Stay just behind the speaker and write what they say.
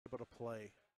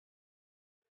play.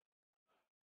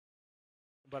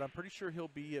 But I'm pretty sure he'll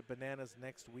be at Bananas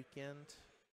next weekend.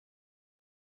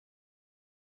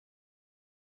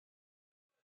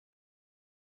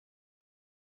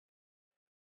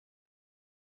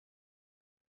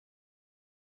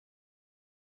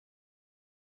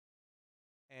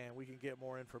 And we can get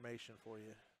more information for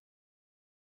you.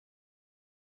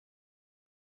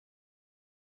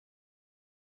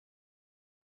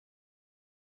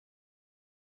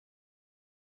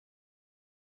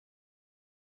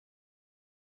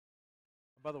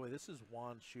 By the way, this is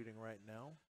Juan shooting right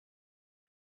now.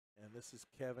 And this is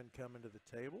Kevin coming to the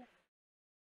table.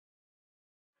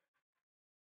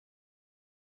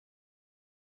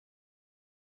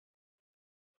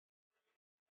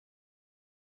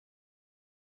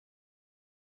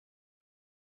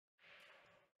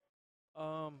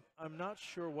 I'm not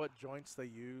sure what joints they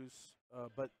use,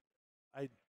 but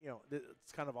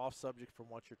it's kind of off subject from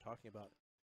what you're talking about.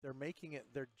 They're making it,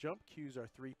 their jump cues are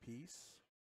 3-piece,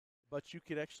 but you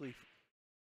could actually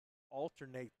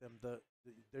alternate them.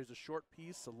 There's a short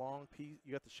piece, a long piece,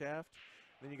 you got the shaft,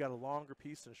 then you got a longer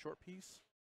piece and a short piece.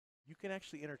 You can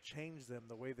actually interchange them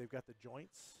the way they've got the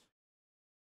joints.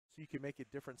 So you can make it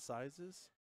different sizes,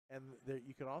 and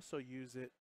you can also use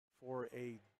it for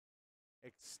a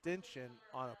extension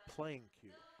on a playing cue.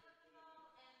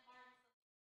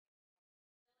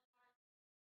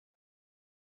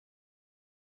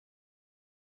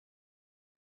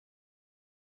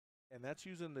 And that's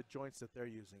using the joints that they're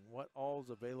using. What all is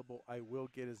available, I will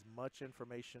get as much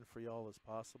information for y'all as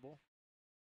possible.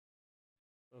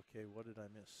 Okay, what did I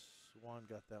miss? Juan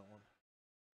got that one.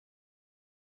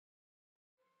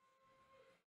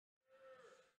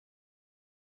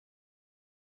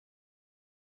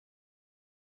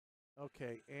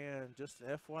 Okay, and just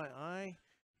FYI,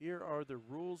 here are the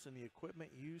rules and the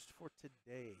equipment used for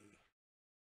today.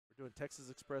 We're doing Texas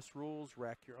Express rules,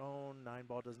 rack your own.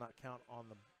 9-ball does not count on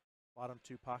the bottom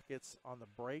 2 pockets on the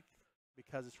break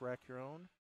because it's rack your own.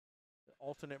 The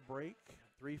alternate break,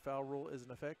 3-foul rule is in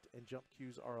effect, and jump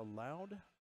cues are allowed.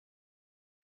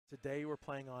 Today we're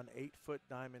playing on 8-foot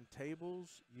diamond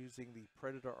tables using the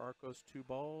Predator Arcos 2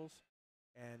 balls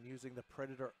and using the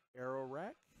Predator Arrow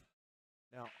Rack.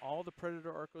 Now, all the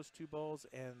Predator Arcos 2 balls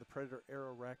and the Predator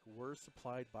Arrow Rack were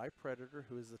supplied by Predator,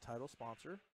 who is the title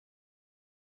sponsor.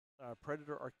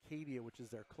 Predator Arcadia, which is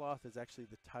their cloth, is actually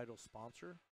the title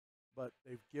sponsor, but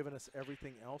they've given us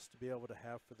everything else to be able to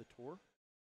have for the tour.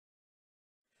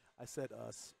 I said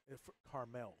us,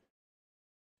 Carmel,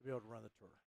 to be able to run the tour.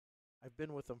 I've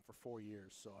been with them for 4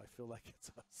 years, so I feel like it's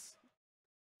us.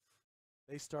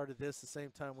 They started this the same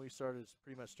time we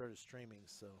pretty much started streaming,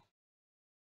 so.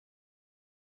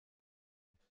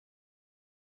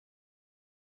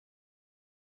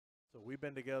 So we've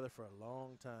been together for a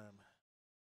long time.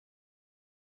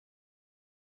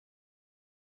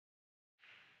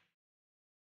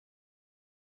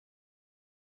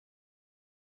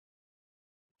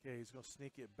 Okay, he's going to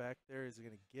sneak it back there. Is he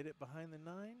going to get it behind the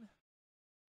 9?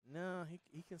 No,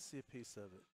 he can see a piece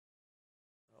of it.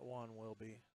 Juan will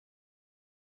be.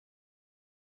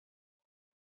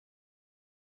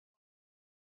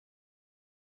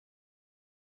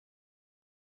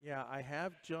 Yeah, I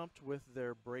have jumped with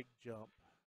their break jump.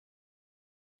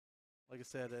 Like I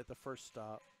said, at the first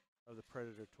stop of the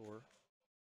Predator Tour.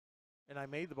 And I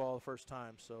made the ball the first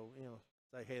time, so,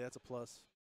 it's like, hey, that's a plus.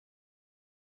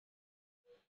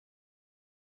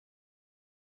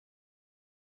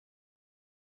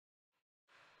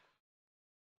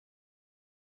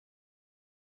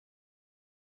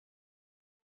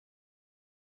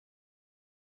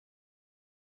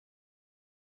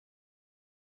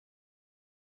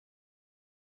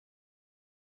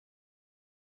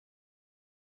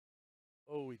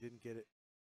 Oh, we didn't get it.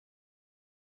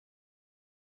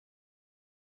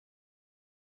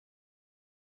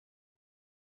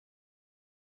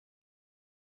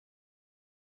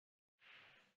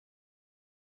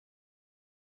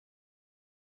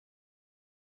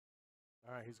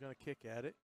 All right, he's going to kick at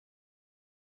it.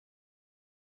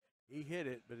 He hit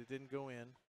it, but it didn't go in.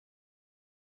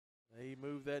 He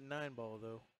moved that 9-ball,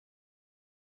 though.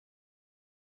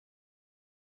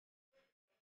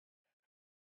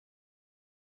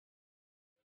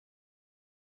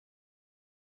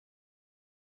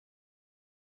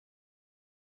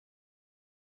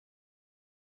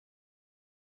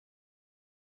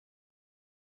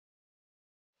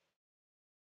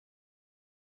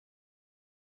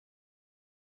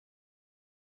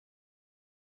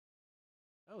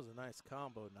 That was a nice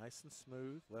combo, nice and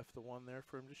smooth. Left the one there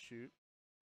for him to shoot.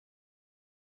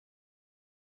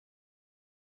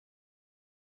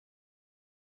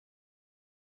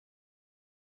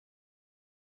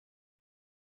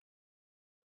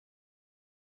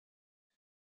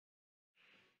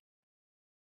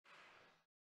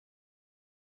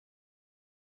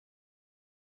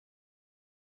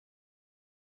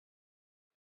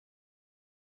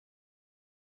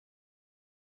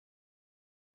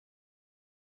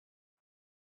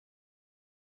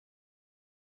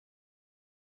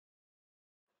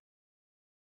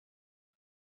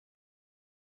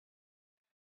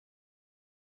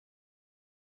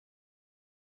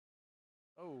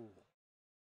 Oh.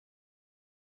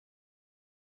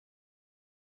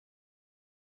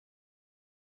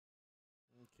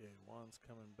 Okay, Juan's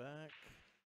coming back.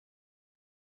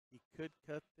 He could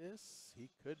cut this.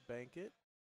 He could bank it.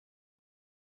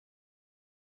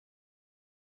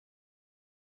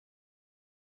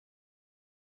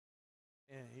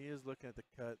 And he is looking at the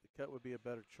cut. The cut would be a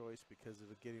better choice because it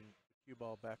would get him the cue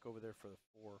ball back over there for the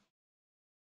 4.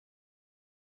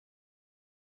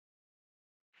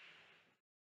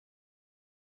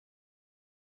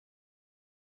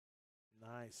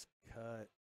 Nice cut.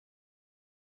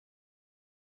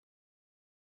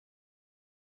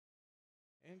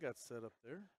 And got set up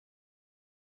there.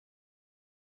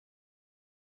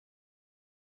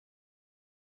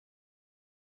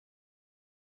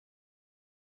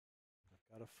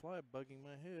 I've got a fly bugging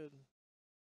my head.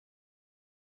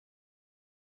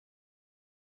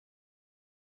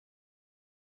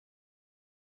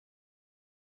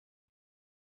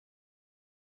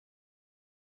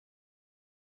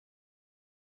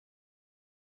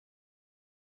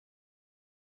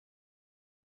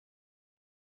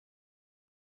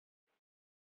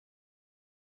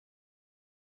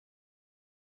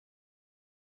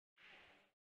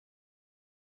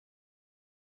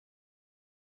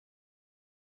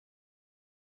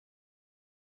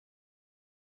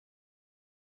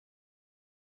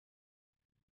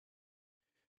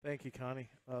 Thank you, Connie.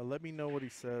 Let me know what he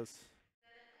says.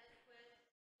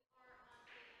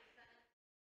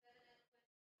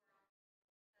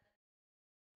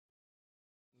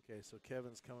 Okay, so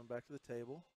Kevin's coming back to the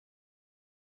table.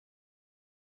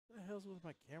 What the hell's with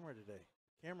my camera today?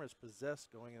 The camera is possessed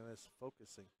going in this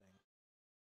focusing thing.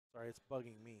 Sorry, it's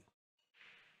bugging me.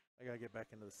 I gotta get back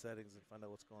into the settings and find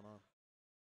out what's going on.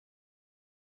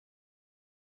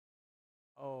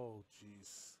 Oh,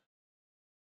 jeez.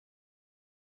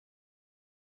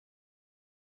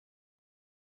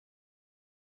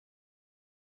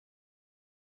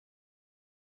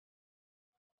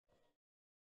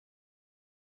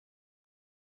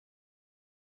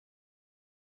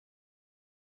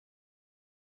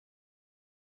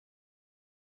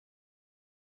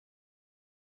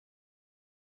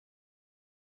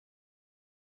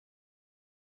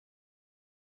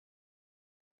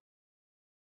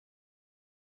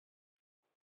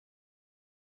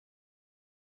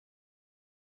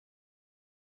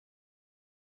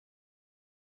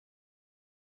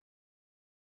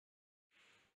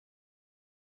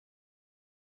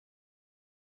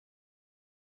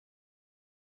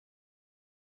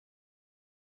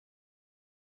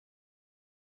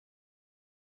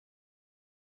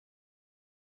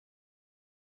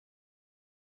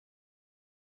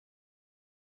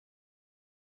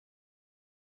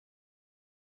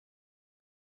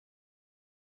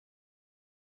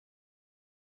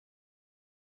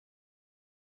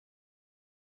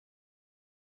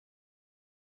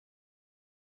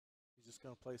 He's just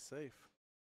gonna play safe.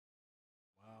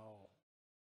 Wow.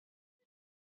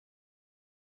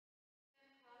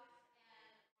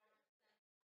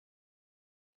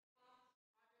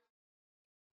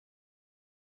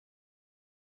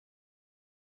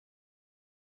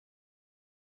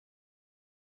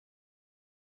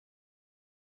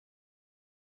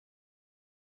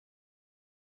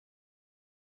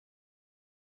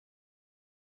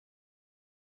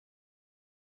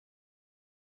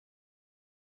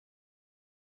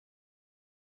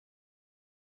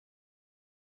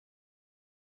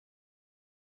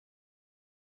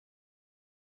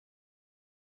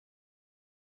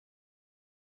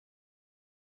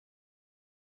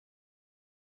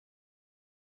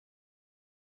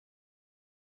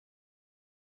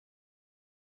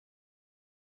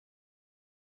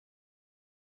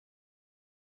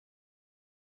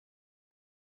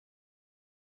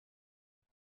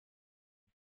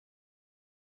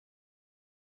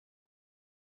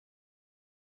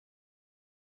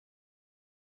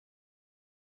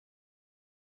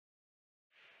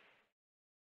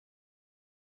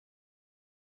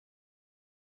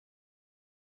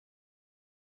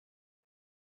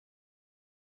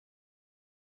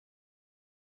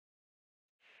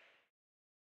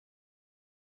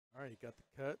 All right, he got the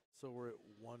cut. So we're at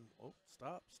 1. Oh,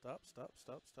 stop.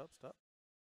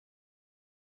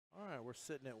 All right, we're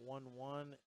sitting at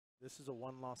 1-1. This is a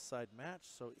one-loss side match,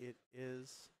 so it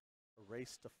is a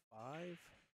race to 5.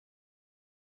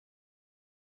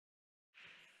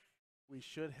 We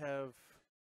should have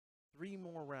 3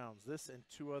 more rounds, this and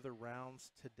 2 other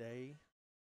rounds today.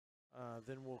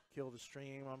 Then we'll kill the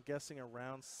stream. I'm guessing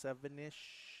around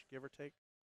 7-ish, give or take.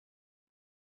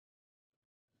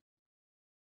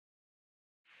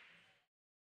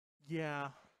 Yeah.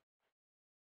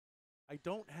 I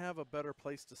don't have a better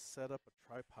place to set up a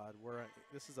tripod where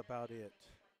this is about it.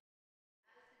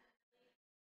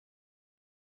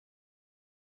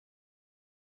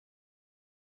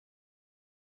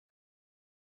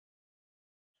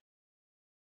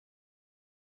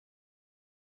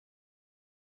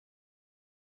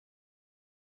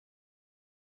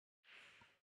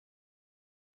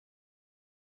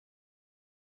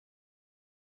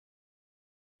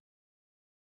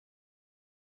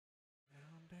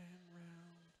 Round and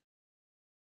round.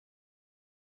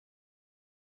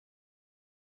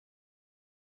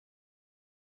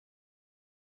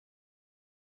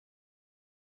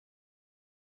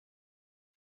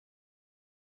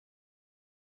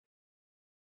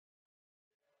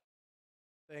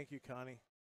 Thank you, Connie.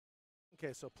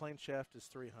 Okay, so plane shaft is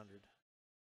 300.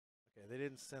 Okay, they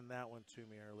didn't send that one to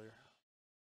me earlier.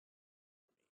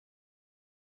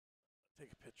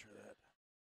 Take a picture of that.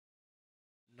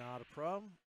 Not a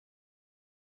problem.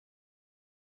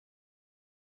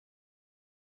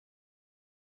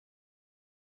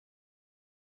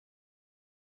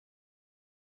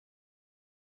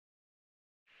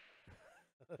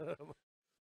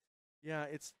 Yeah,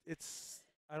 it's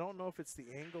I don't know if it's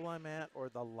the angle I'm at or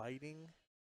the lighting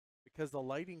because the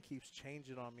lighting keeps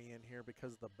changing on me in here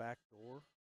because of the back door.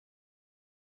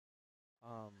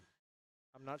 Um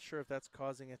I'm not sure if that's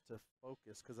causing it to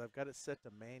focus because I've got it set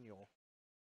to manual.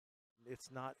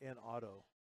 It's not in auto.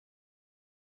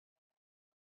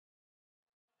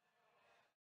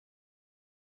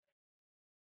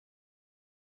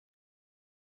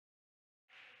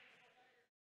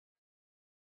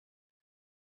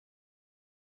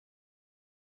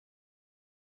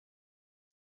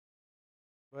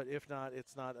 But if not,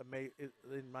 it's not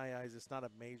in my eyes. It's not a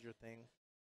major thing.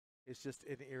 It's just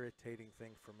an irritating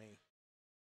thing for me.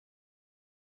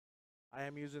 I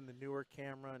am using the newer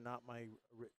camera, not my,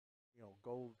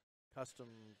 gold custom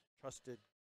trusted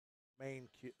main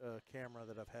camera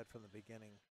that I've had from the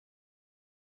beginning.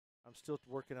 I'm still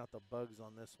working out the bugs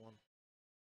on this one.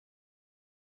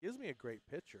 Gives me a great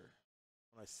picture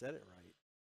when I set it right.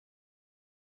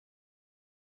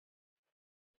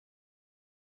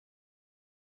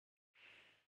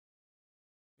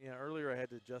 Yeah, earlier I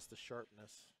had to adjust the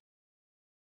sharpness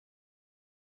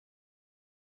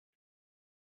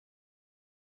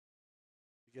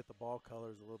to get the ball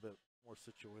colors a little bit more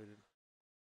situated.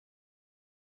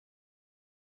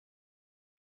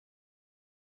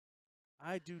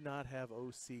 I do not have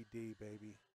OCD,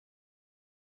 baby.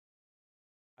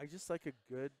 I just like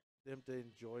them to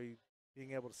enjoy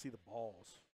being able to see the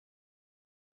balls.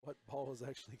 What ball is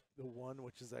actually the one,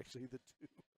 which is actually the two.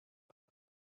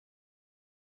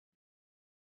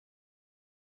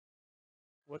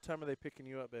 What time are they picking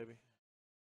you up, baby?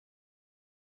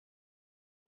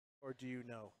 Or do you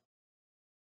know?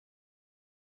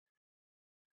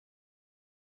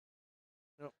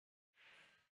 No,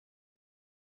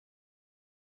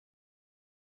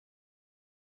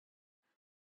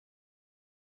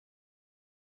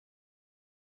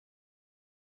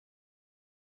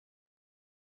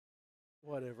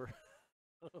 whatever.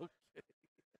 Okay.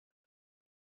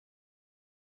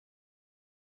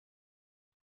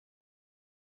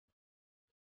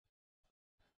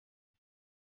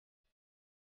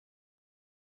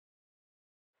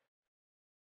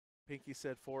 Pinky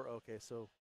said 4. Okay, so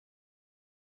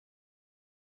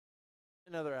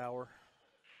another hour.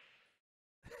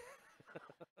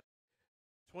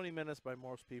 20 minutes by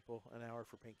most people, an hour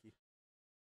for Pinky.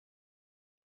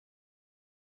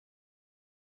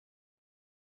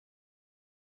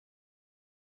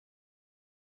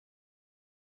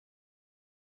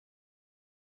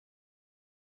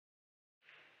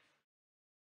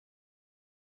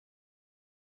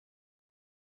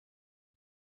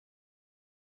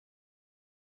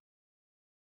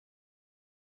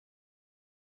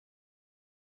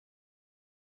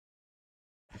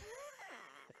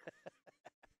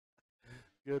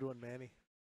 Good one, Manny.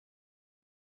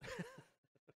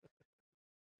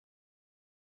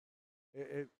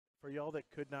 For y'all that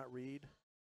could not read,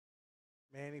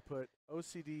 Manny put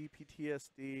OCD,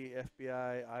 PTSD,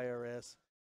 FBI, IRS.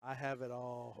 I have it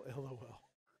all. LOL.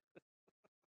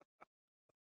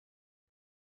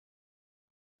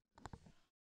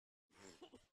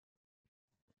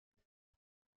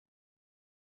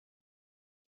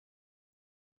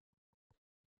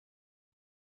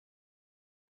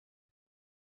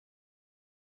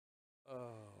 Oh.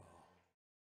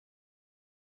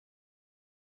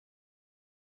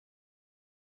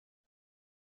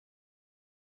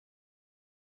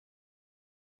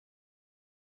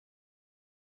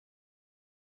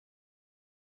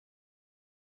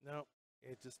 No,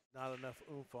 it's just not enough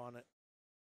oomph on it.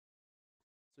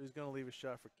 So he's going to leave a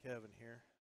shot for Kevin here.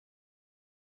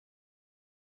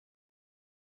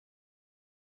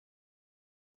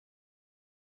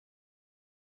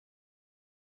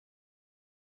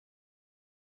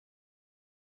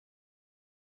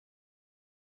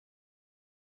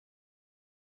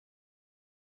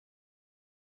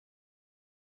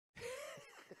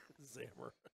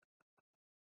 Zammer.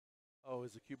 Oh,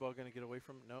 is the cue ball going to get away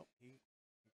from him? Nope. He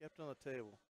kept on the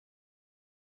table.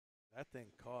 That thing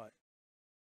caught.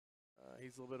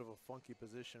 He's a little bit of a funky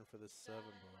position for this 7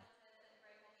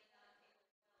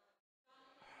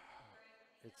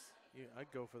 ball.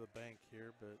 I'd go for the bank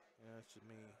here, but yeah, that's just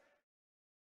me.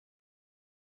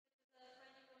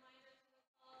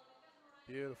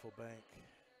 Beautiful bank.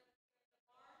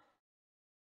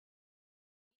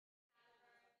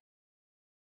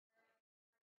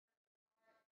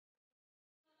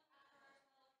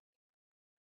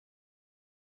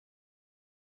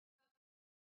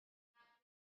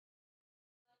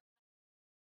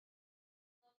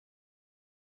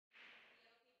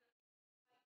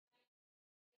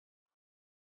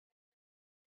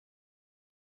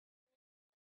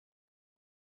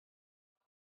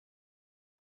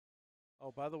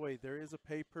 Oh, by the way, there is a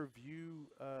pay-per-view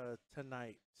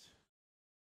tonight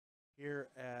here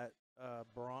at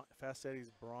Fast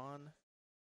Eddie's Braun.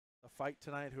 A fight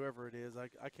tonight, whoever it is. I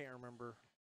can't remember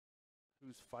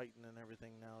who's fighting and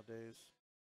everything nowadays.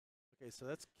 Okay, so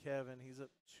that's Kevin. He's up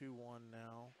 2-1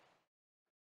 now.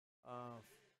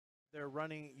 They're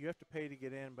running. You have to pay to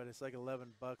get in, but it's like $11,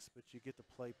 but you get to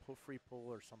play free pull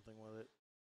or something with it.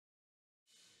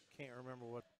 Can't remember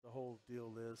what the whole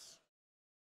deal is.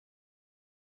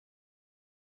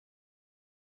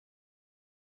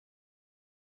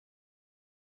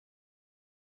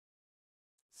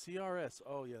 CRS.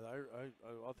 Oh yeah,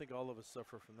 I think all of us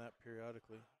suffer from that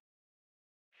periodically.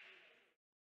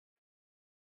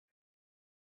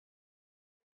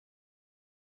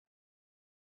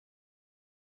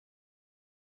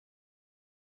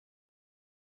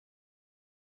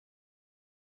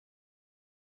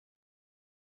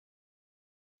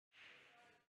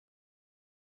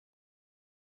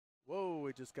 Whoa,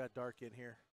 it just got dark in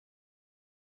here.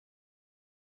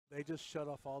 They just shut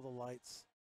off all the lights.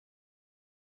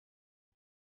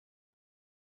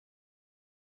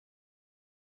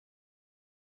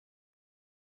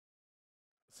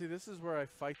 See, this is where I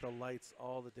fight the lights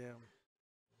all the damn.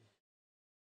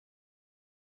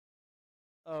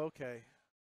 Oh, okay.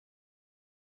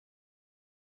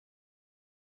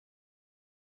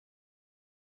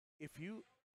 If you,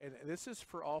 and this is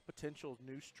for all potential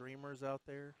new streamers out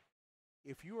there,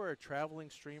 if you are a traveling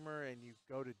streamer and you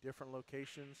go to different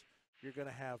locations, you're going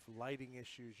to have lighting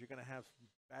issues. You're going to have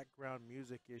background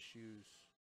music issues.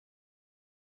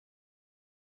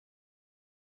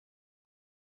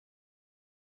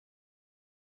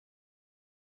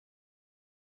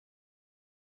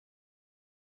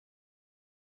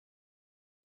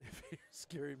 If you hear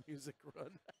scary music, run.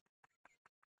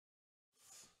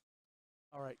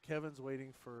 All right, Kevin's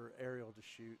waiting for Ariel to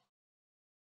shoot.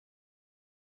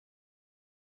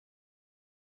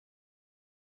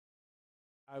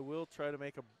 I will try to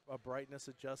make a brightness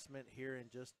adjustment here in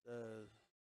just a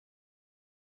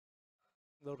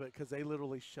little bit because they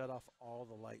literally shut off all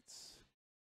the lights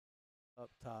up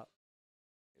top.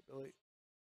 Hey, Billy.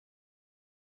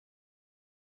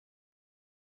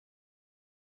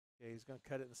 Okay, he's going to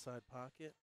cut it in the side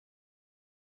pocket.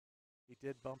 He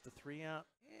did bump the 3 out.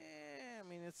 I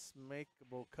mean, it's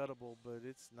makeable, cuttable, but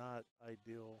it's not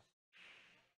ideal.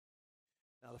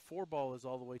 Now, the 4 ball is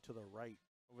all the way to the right,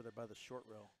 over there by the short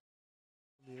rail.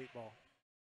 The 8 ball.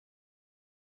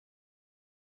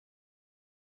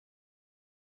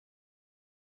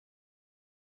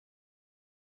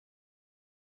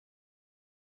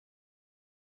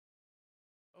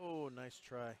 Oh, nice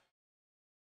try.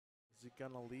 Is he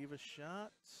going to leave a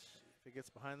shot? If he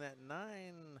gets behind that 9,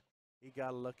 he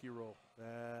got a lucky roll.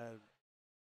 That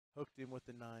hooked him with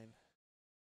the 9.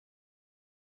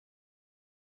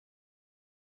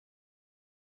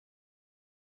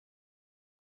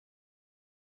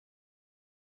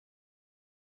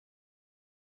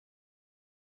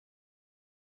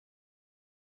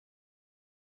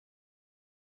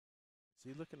 Is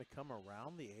he looking to come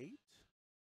around the 8?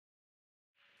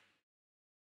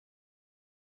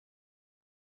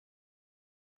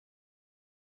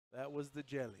 That was the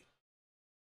jelly.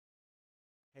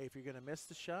 Hey, if you're going to miss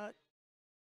the shot,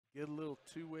 get a little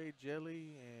 2-way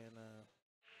jelly and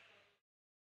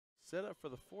set up for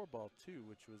the 4 ball too,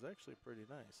 which was actually pretty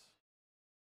nice.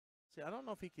 See, I don't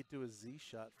know if he could do a Z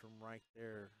shot from right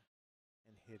there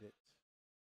and hit it.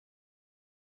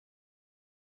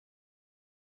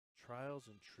 trials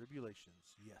and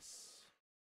tribulations. Yes.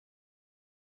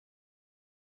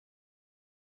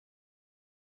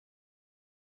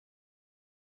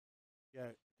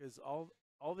 Yeah, because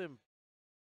all them.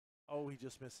 Oh, he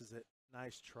just misses it.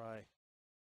 Nice try.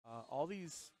 All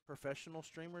these professional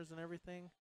streamers and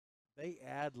everything, they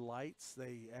add lights.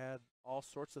 They add all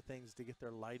sorts of things to get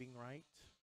their lighting right.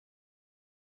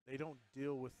 They don't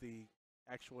deal with the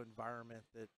actual environment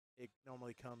that it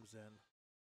normally comes in.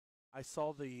 I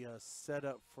saw the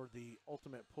setup for the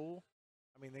ultimate pool.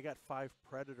 I mean, they got 5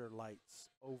 predator lights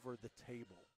over the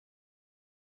table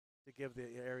to give the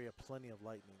area plenty of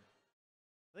lighting.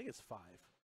 I think it's 5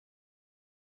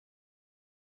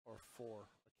 or 4.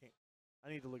 I can't. I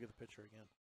need to look at the picture again.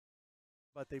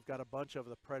 But they've got a bunch of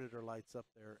the predator lights up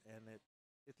there, and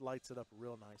it lights it up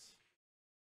real nice.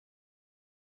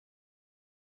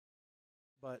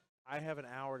 But I have an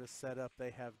hour to set up.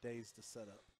 They have days to set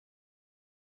up.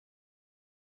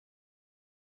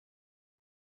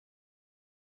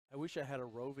 I wish I had a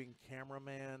roving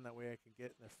cameraman. That way I can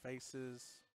get in their faces.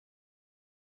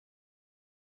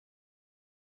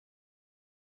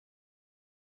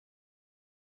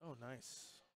 Oh, nice.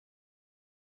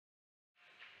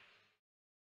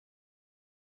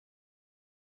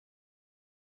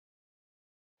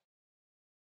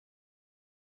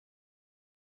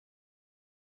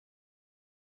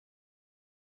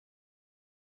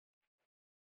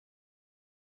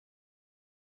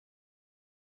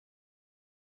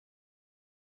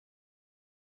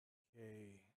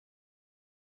 Okay.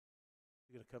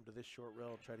 You're going to come to this short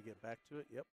rail and try to get back to it?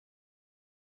 Yep.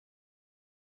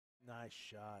 Nice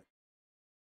shot.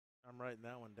 I'm writing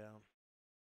that one down.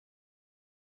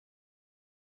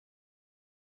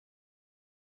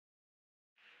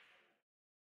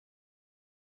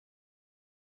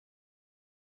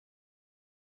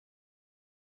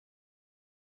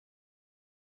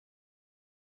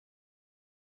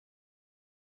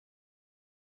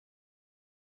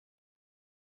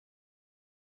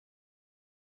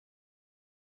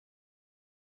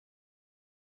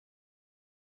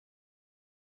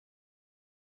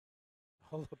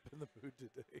 All up in the mood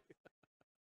today.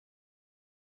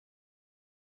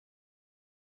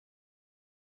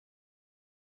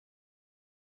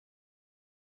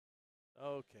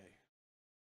 Okay.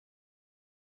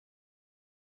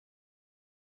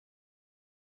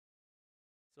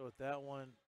 So with that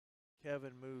one,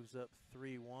 Kevin moves up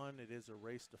 3-1. It is a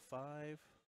race to 5.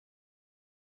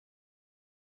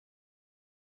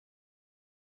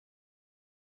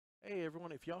 Hey,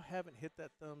 everyone, if y'all haven't hit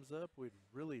that thumbs up, we'd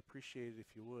really appreciate it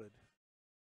if you would.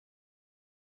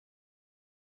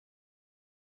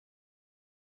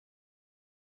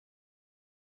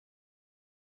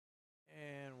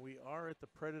 And we are at the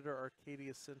Predator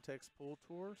Arcadia CenTex Pool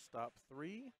Tour, stop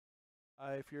 3.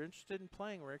 If you're interested in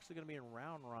playing, we're actually going to be in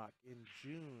Round Rock in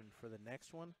June for the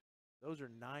next one. Those are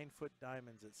 9-foot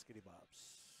diamonds at Skitty Bob's.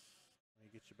 Let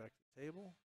me get you back to the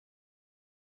table.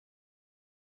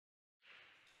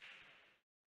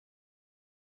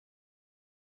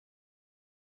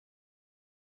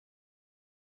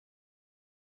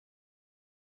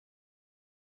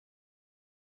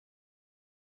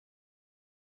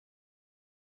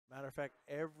 Matter of fact,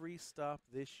 every stop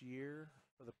this year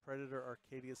for the Predator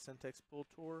Arcadia CenTex Pool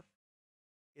Tour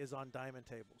is on diamond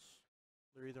tables.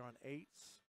 They're either on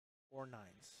 8s or 9s.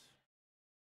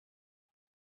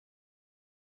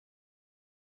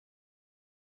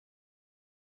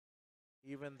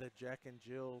 Even the Jack and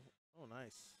Jill, oh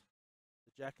nice.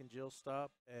 The Jack and Jill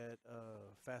stop at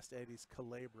Fast Eddie's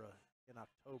Calabria in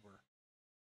October.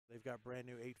 They've got brand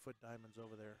new 8-foot diamonds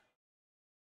over there.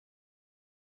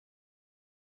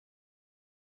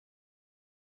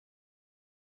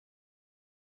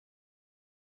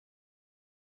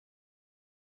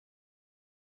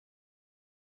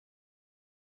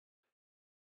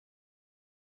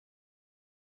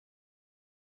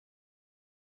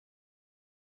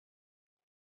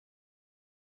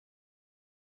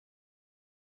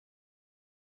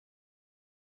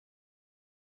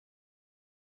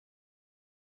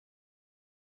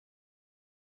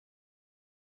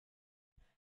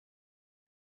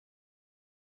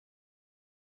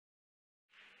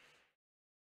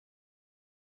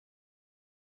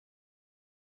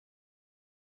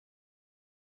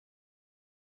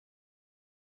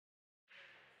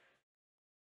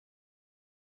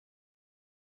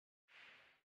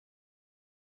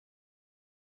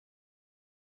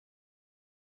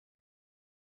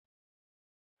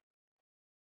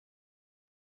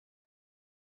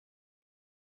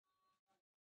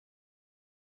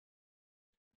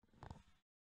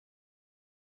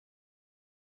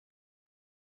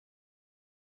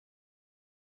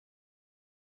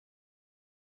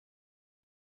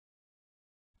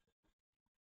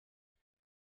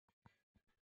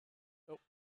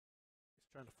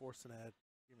 Trying to force an ad.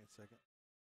 Give me a second.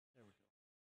 There we go.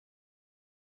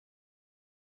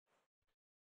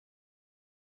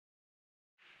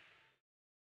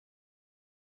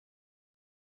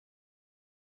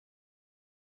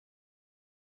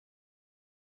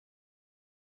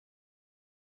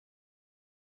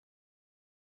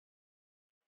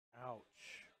 Ouch.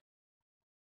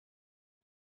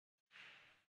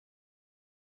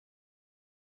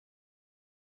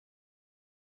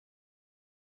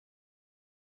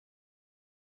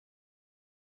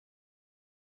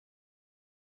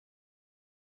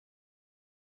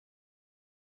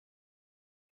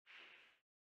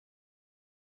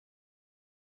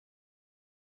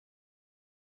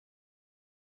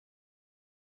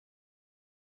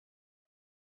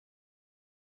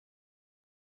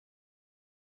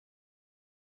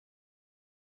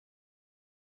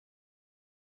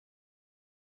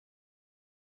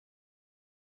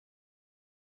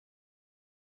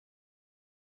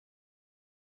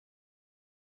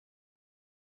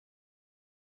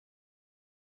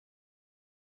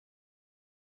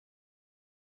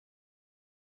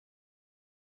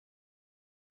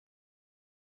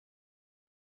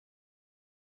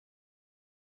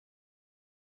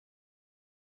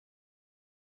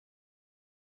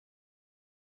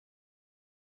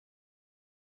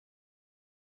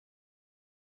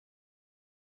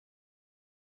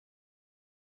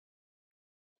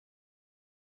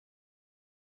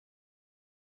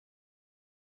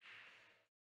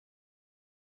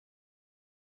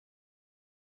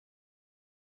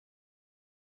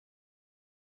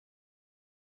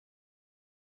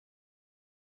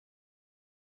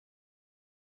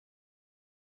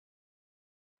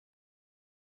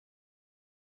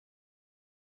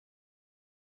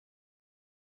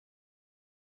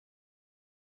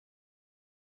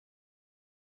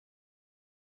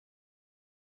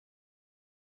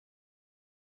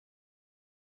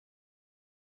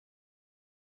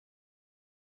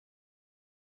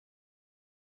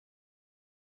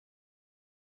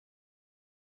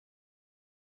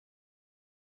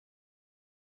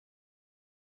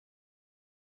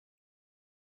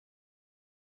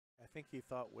 I think he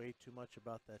thought way too much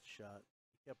about that shot.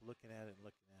 He kept looking at it and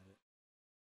looking at it.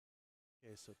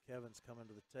 Okay, so Kevin's coming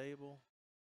to the table.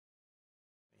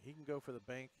 He can go for the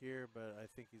bank here, but I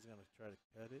think he's going to try to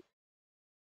cut it.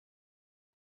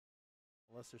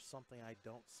 Unless there's something I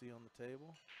don't see on the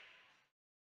table.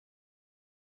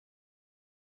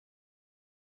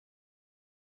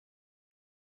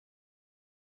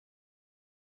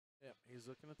 Yep, he's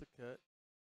looking at the cut.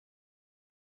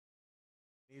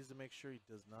 Needs to make sure he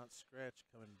does not scratch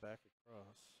coming back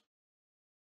across.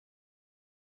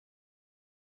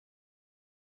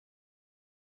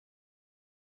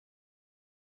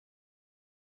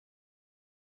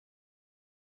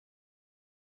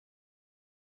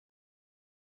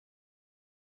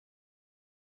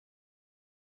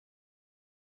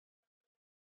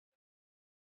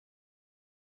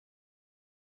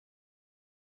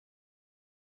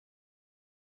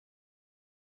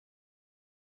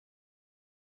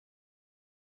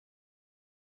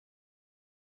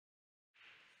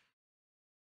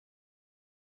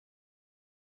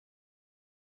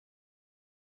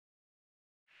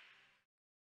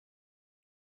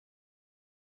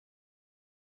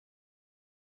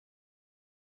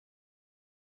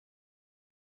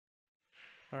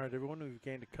 All right, everyone, we've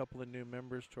gained a couple of new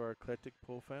members to our eclectic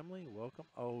pool family. Welcome.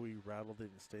 Oh, we rattled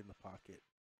it and stayed in the pocket.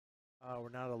 We're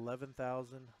now at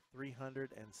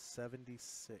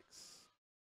 11,376.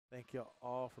 Thank you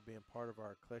all for being part of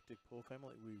our eclectic pool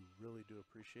family. We really do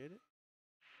appreciate it.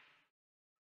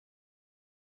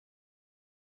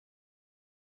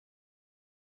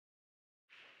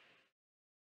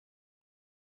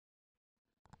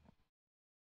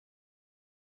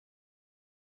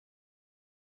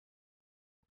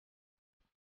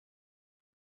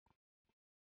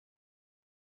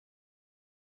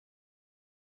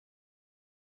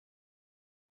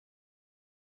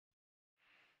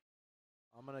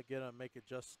 I'm gonna make a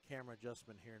camera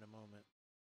adjustment here in a moment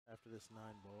after this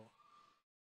 9-ball.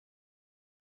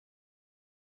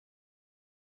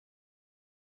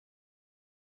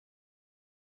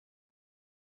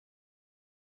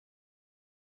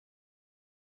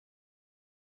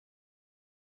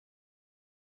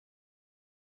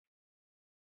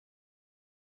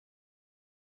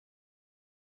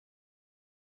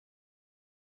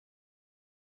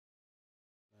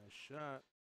 Nice shot.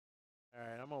 All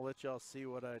right, I'm gonna let y'all see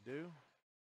what I do.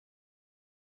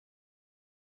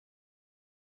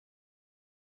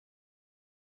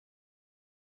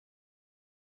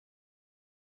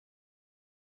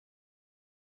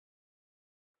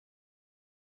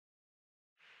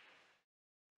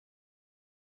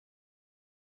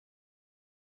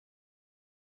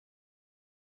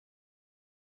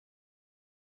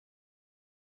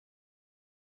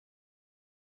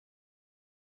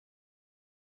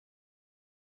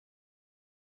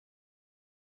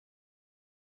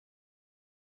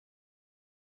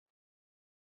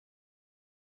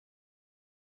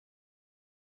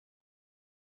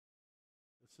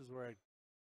 This is where I'm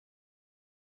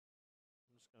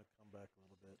just going to come back a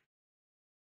little bit.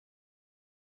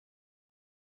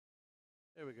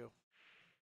 There we go.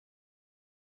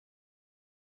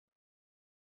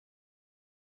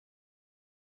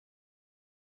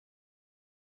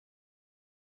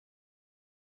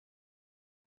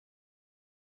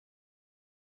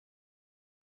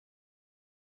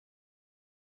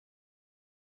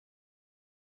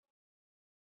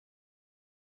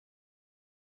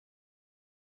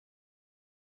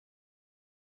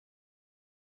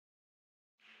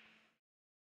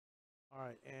 All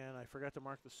right, and I forgot to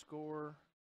mark the score.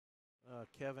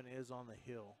 Kevin is on the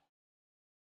hill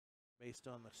based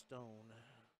on the stone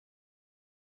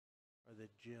or the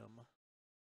gym.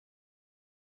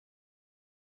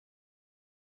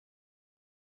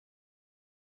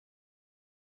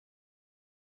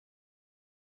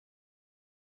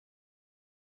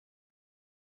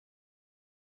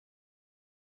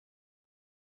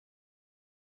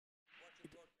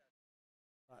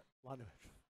 Line of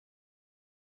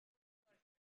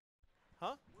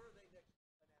huh?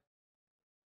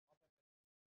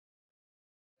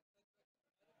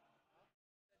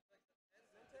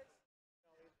 CenTex?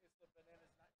 No, it's the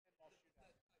bananas 10-ball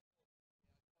shootout.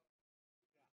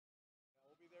 Yeah,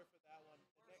 we'll be there for that one.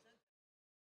 The next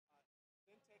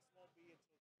CenTex won't be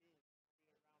until June. We'll be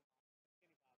around Skinny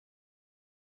Bob.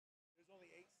 There's only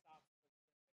 8 stops for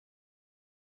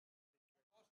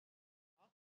CenTex this year.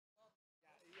 Huh?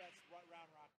 Yeah, it's Round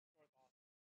Rock, North Austin.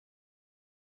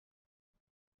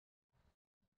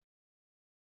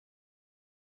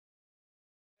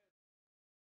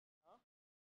 Huh?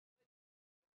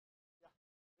 Yeah,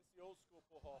 it's the old school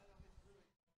pool hall.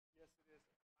 Yes, it is.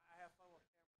 I have fun with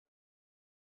cameras.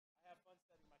 I have fun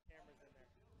setting my cameras in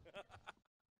there.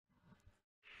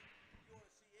 You want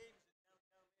to see Ames in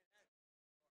downtown Manhattan?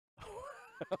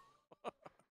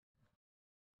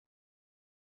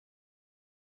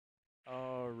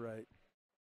 All right.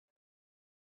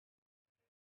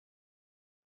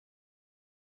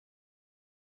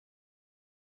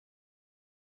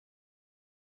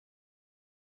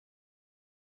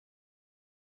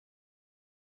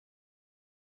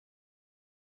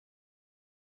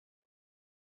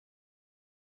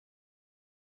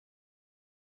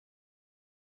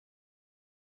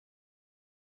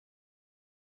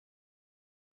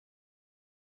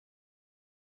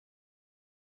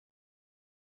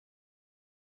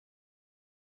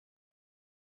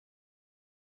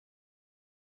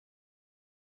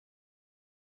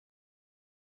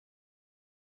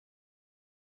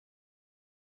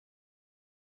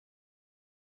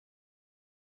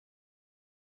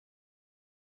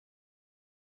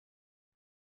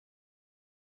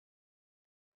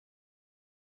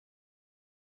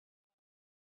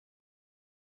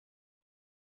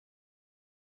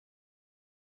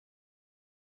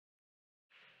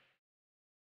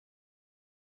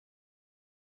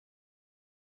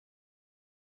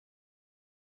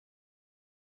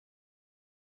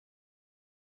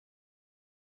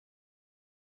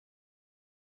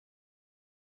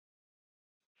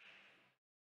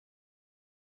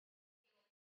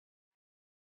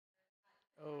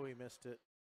 Oh, he missed it.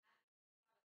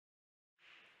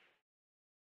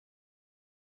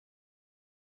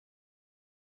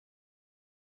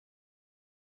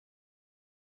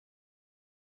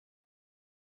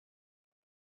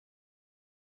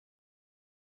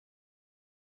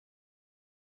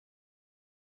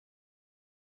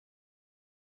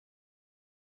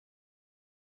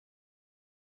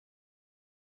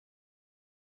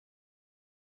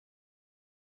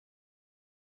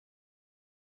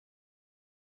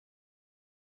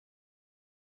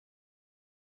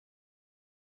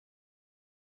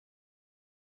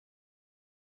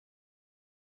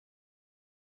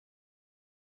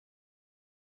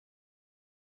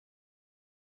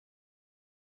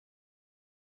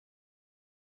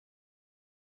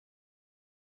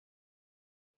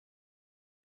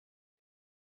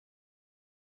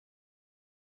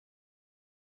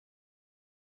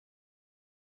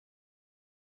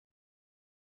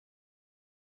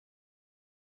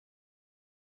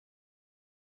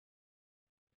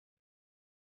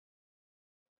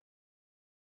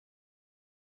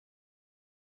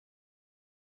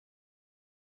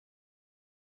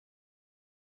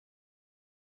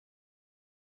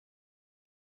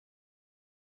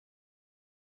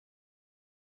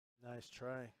 Nice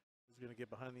try. He's going to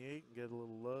get behind the 8 and get a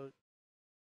little look.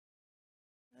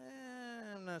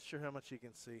 I'm not sure how much he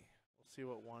can see. We'll see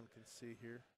what Juan can see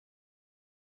here.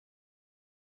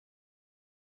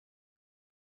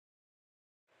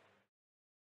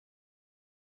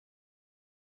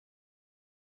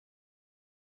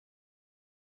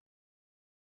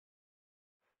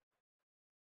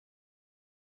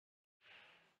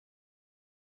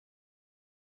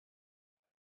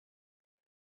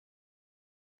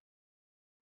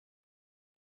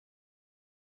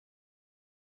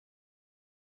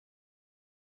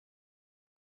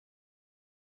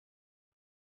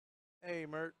 Hey,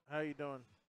 Mert, how you doing?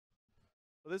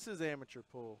 Well, this is amateur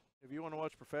pool. If you want to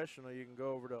watch professional, you can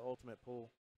go over to Ultimate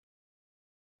Pool.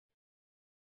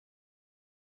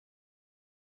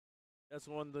 That's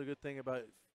one the good thing about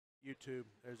YouTube.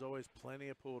 There's always plenty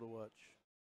of pool to watch.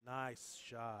 Nice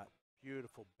shot.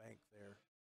 Beautiful bank there.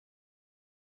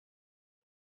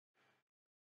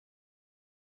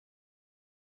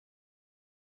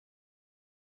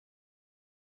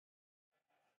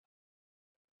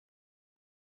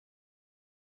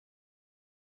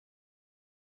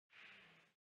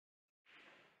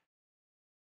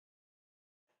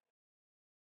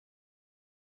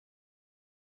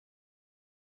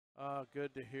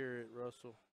 Good to hear it,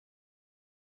 Russell.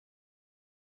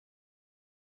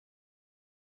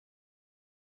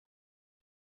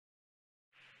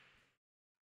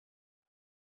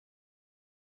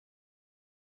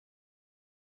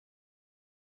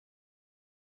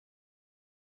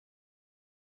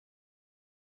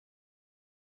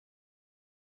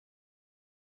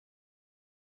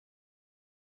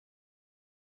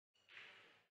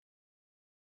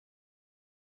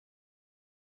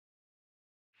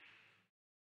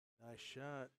 Nice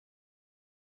shot.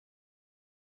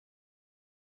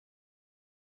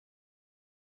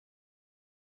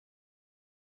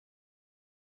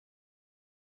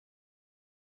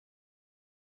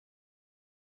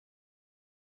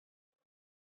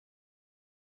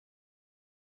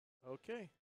 Okay.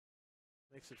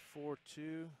 Makes it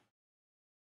 4-2.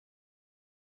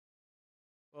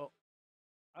 Well,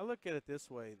 I look at it this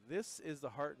way. This is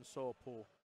the heart and soul of pool.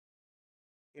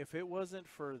 If it wasn't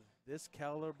for this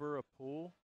caliber of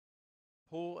pool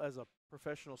as a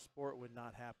professional sport would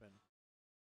not happen.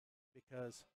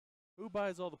 Because who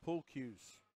buys all the pool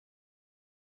cues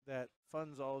that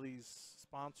funds all these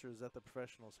sponsors that the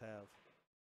professionals have?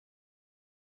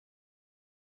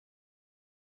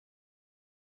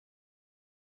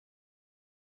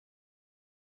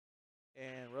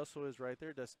 And Russell is right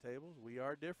there, desk tables. We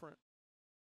are different.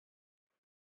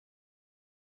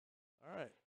 All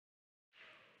right.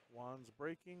 Juan's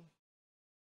breaking.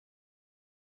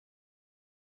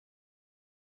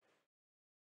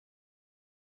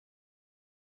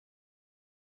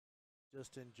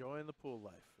 Just enjoying the pool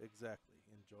life. Exactly.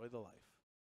 Enjoy the life.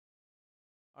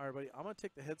 All right, buddy. I'm going to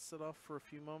take the headset off for a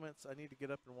few moments. I need to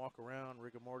get up and walk around.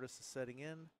 Rigor mortis is setting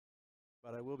in,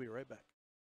 but I will be right back.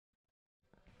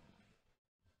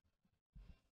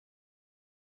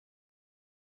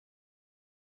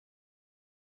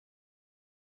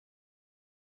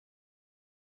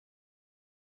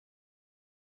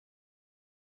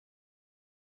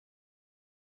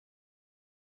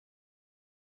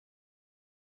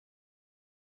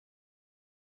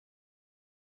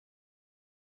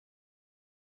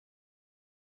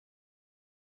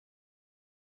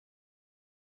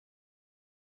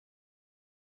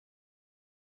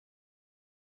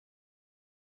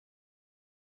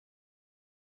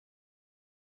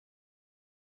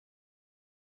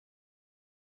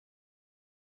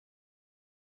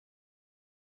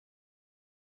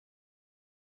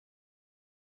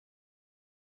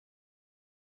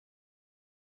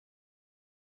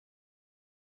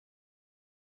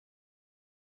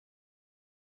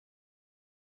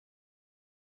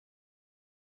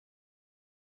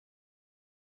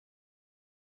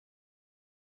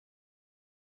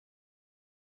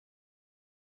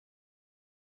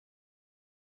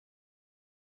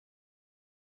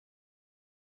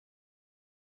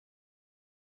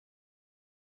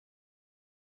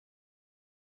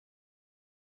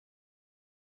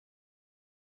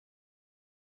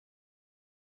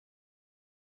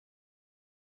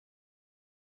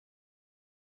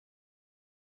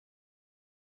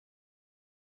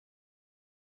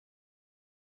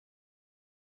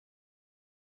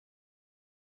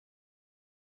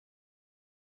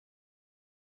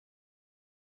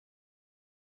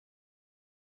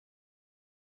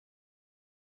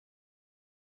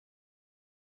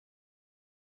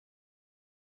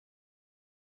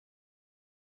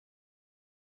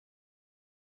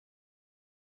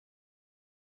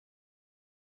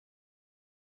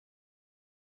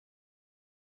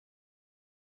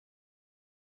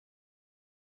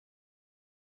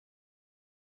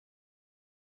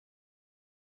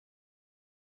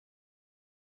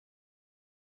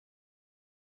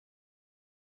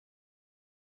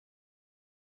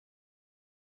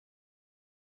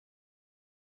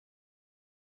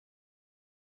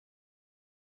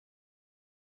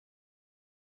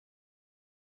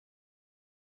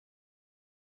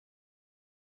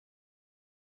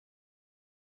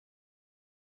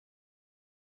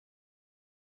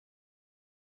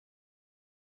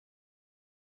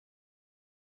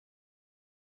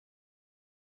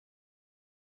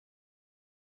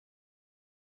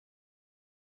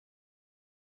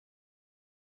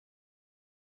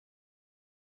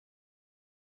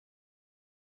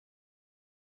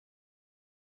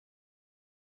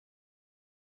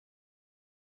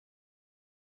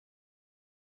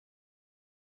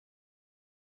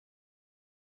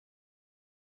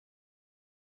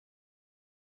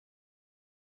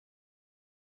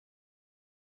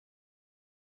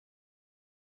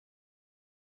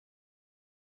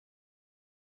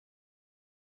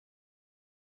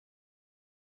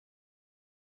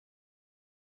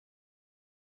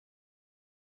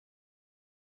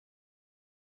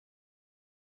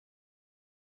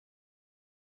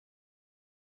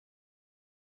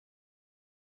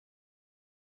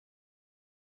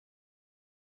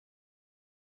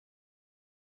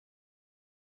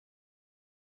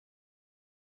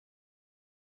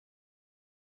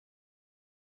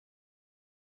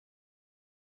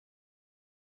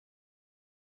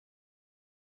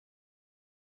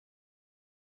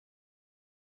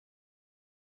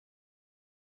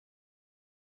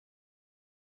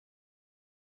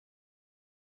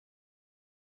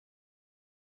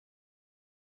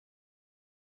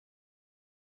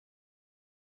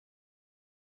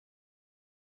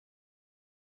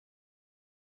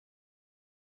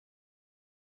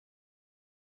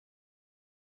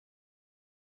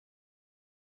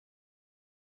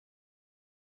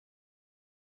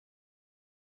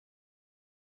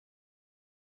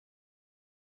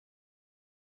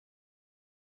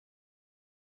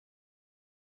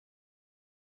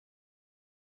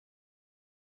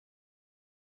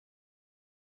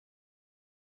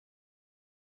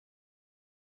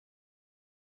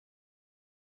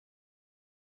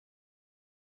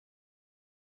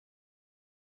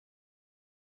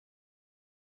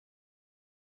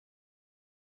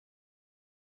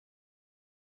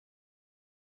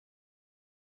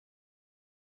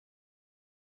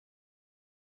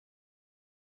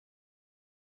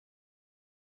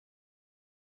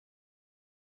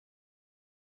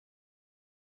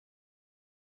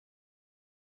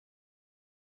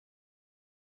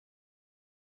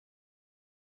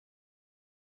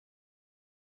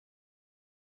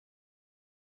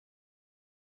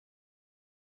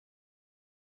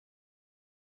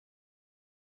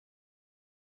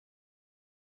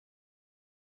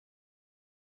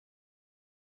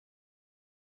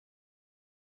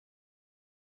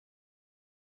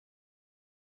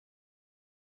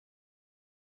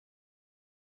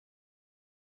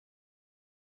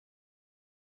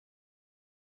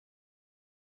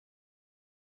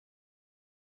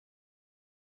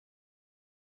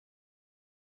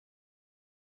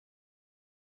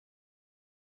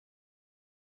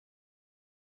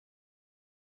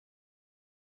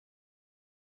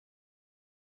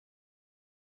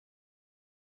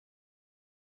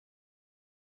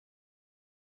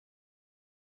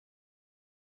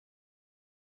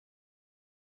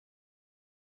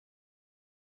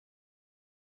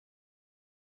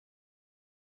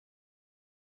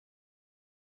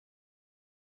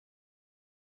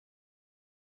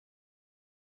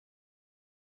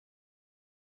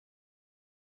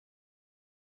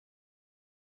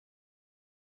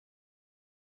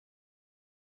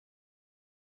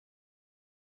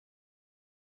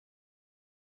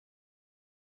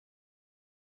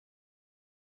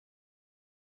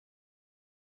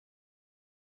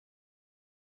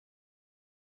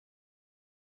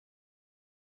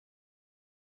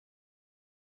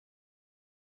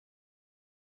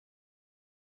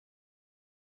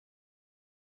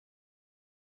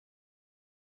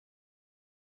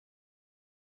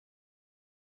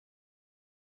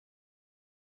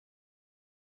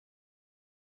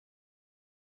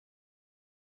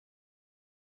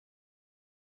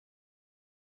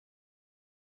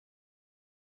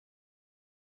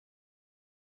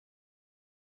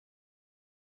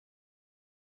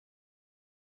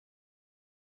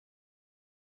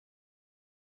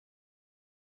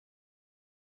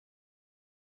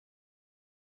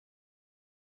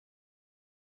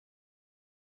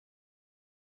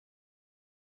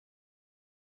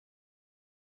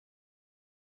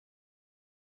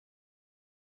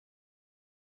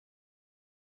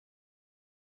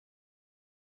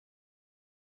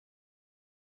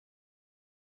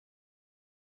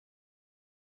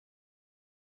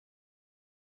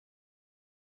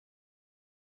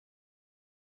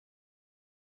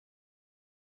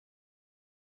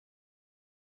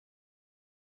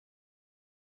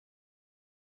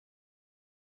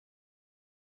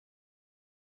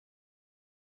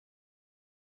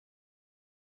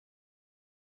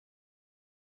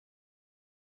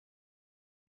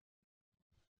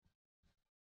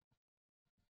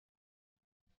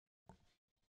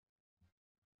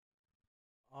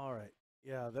 All right.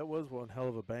 Yeah, that was one hell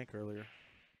of a bank earlier.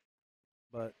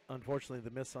 But unfortunately,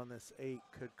 the miss on this 8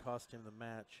 could cost him the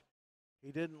match.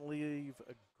 He didn't leave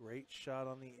a great shot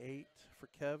on the 8 for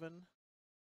Kevin.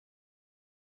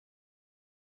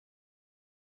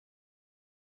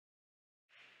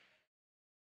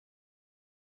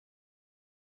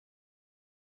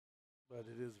 But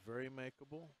it is very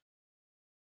makeable.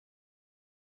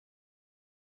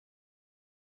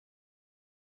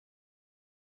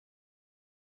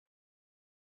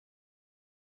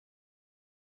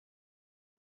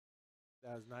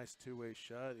 That was a nice two-way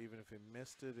shot. Even if he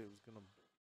missed it, it was going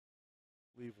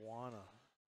to leave Juan a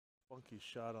funky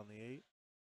shot on the 8.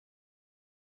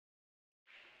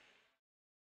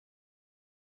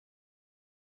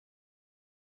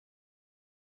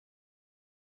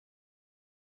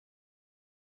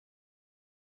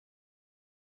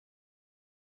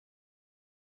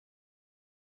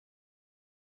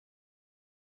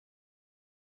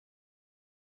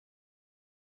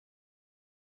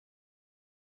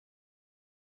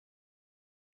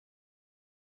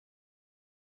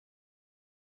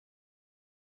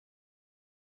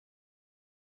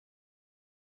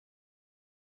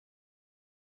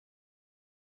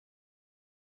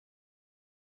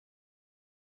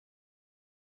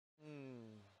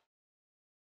 Hmm.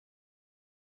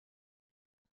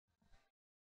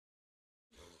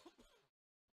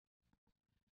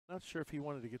 Not sure if he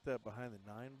wanted to get that behind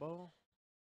the 9 ball,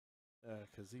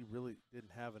 because he really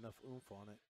didn't have enough oomph on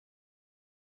it.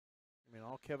 I mean,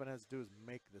 all Kevin has to do is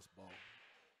make this ball,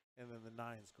 and then the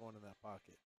 9's going in that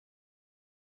pocket.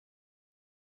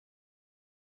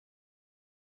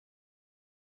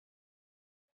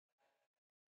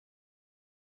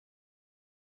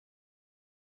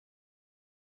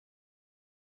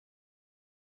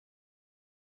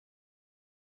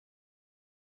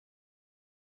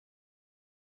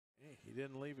 Hey, he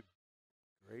didn't leave a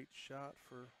great shot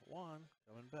for Juan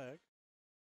coming back.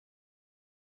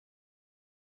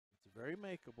 It's very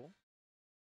makeable.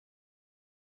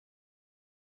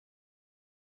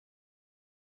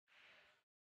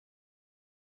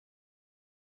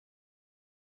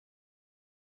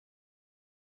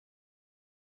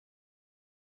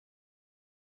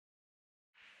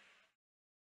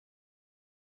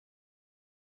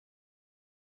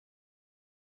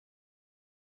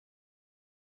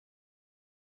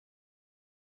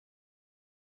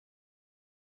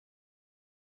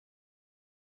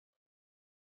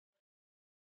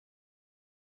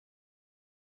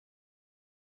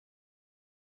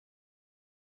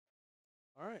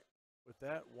 All right. With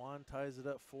that, Juan ties it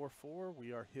up 4-4.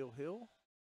 We are hill.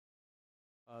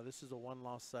 This is a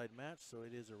one-loss side match, so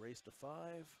it is a race to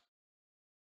 5.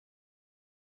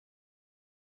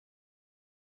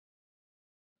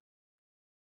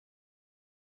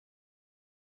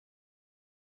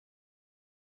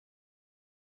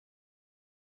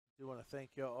 Do want to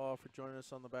thank y'all all for joining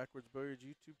us on the Backwards Billiards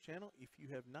YouTube channel. If you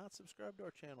have not subscribed to our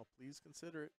channel, please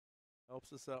consider it.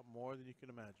 Helps us out more than you can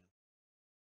imagine.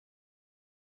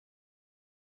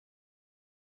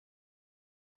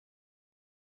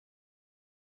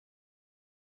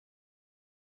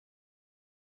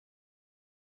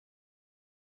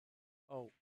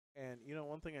 Oh, and you know,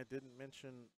 one thing I didn't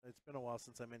mention, it's been a while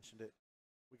since I mentioned it.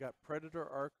 We got Predator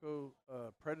Arcadia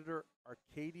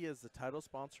as the title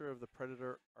sponsor of the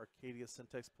Predator Arcadia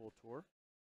CenTex Pool Tour.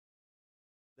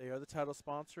 They are the title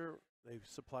sponsor. They've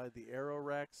supplied the Aero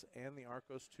Racks and the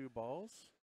Arcos 2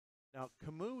 balls. Now,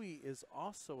 Kamui is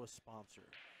also a sponsor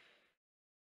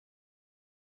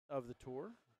of the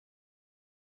tour.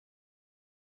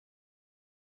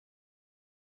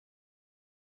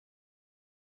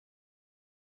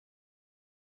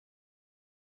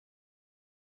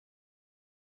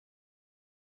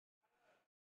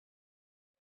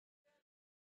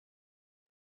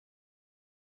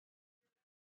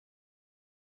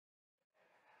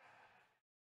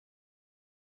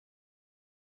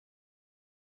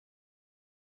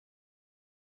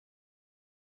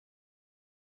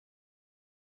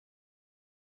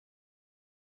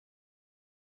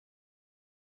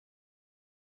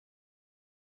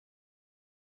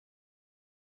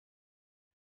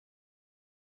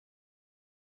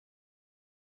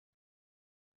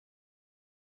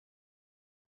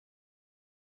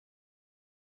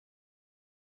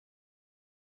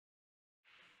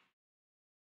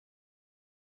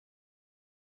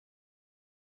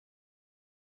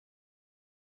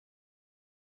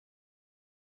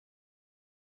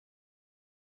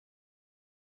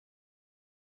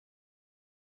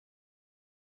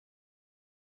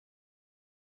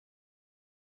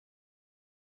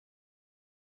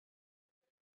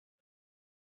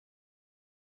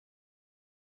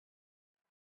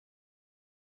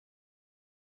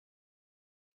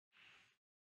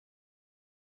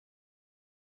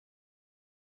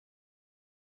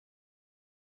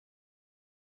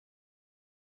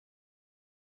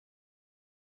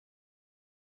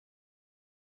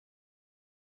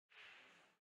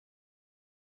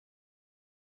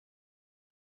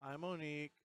 Hi,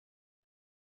 Monique.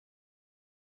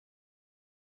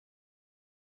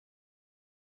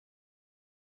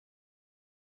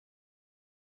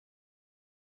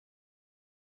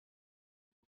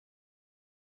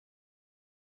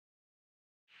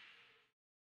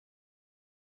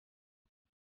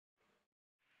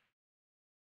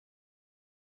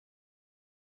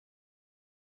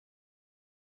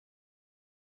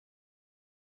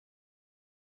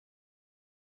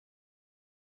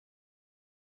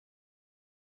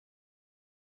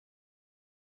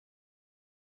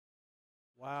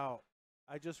 Wow.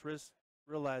 I just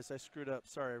realized I screwed up.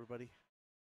 Sorry, everybody.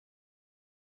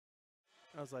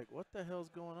 I was like, what the hell's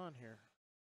going on here?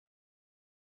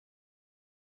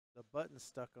 The button's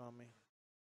stuck on me.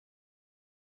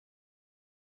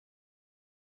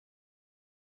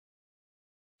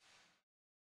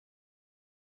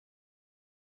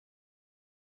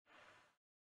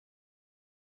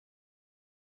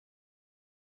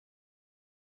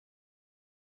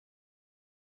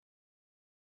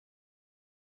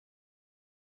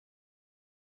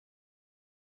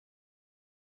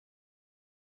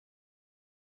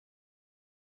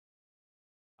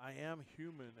 I am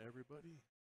human, everybody.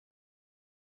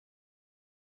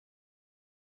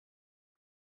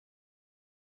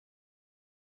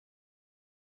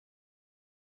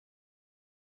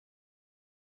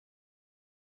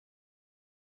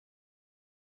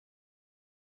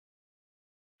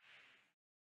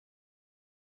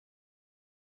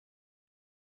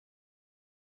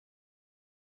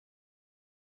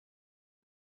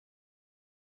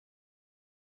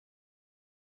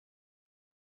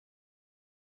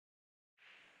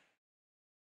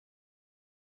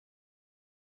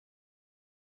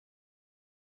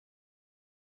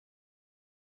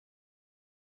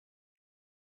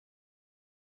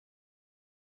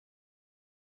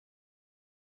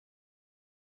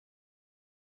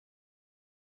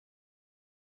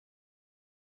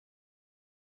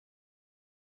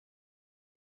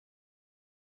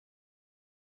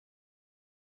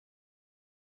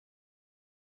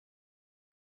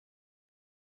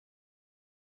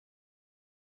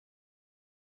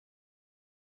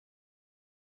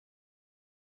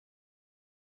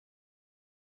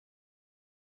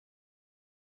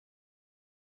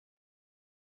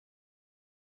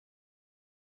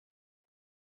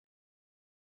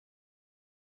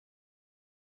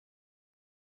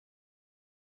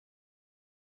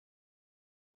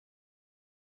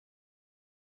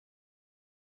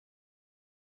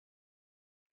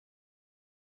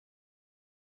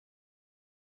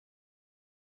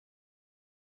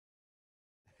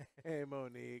 Hey,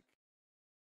 Monique.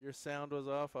 Your sound was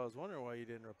off. I was wondering why you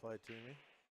didn't reply to me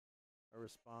or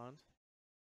respond.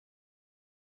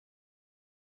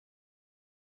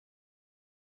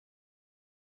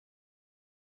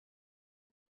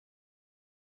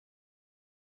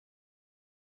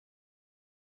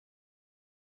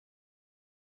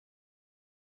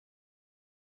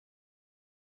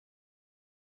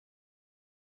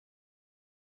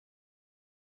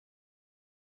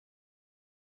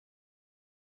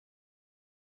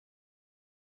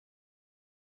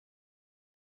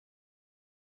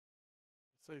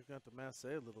 So you've got the masse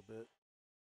a little bit.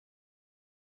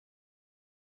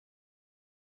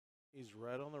 He's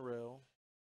right on the rail.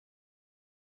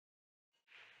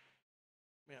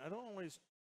 Man, I don't always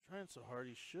trying so hard.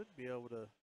 He should be able to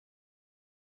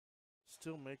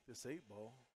still make this 8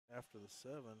 ball after the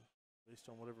 7 based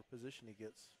on whatever position he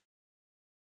gets.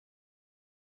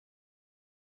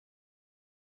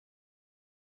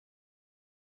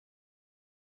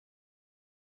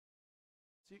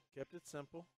 See, kept it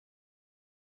simple.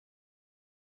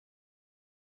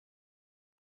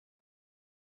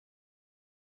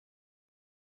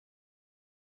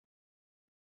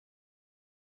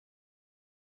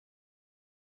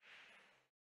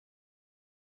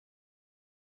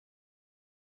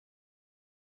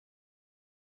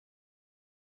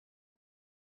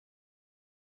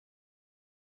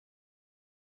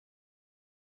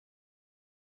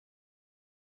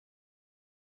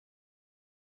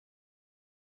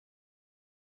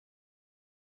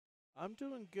 I'm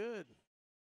doing good.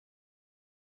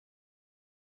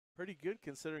 Pretty good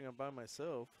considering I'm by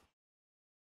myself.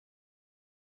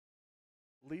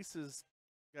 Lisa's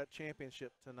got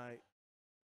championship tonight,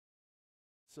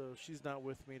 so she's not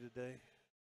with me today.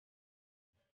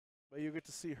 But you get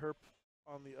to see her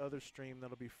on the other stream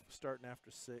that'll be starting after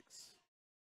 6.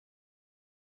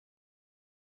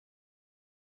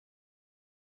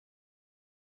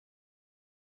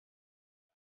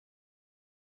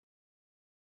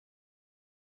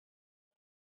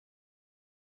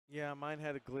 Yeah, mine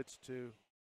had a glitch too.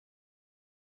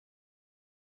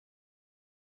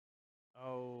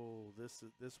 Oh, this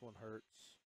one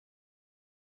hurts.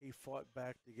 He fought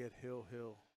back to get Hill.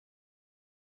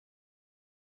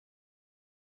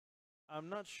 I'm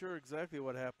not sure exactly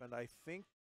what happened. I think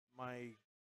my.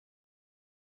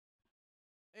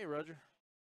 Hey, Roger.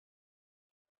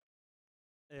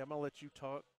 Hey, I'm gonna let you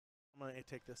talk. I'm gonna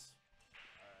take this.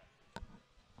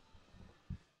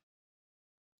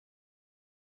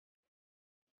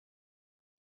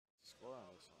 Score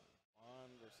on this one. Juan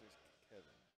versus Kevin.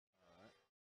 All right.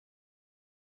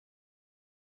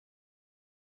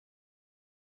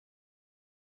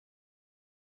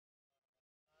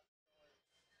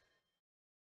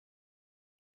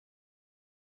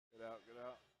 Get out, get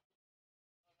out.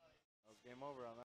 That was game over on that.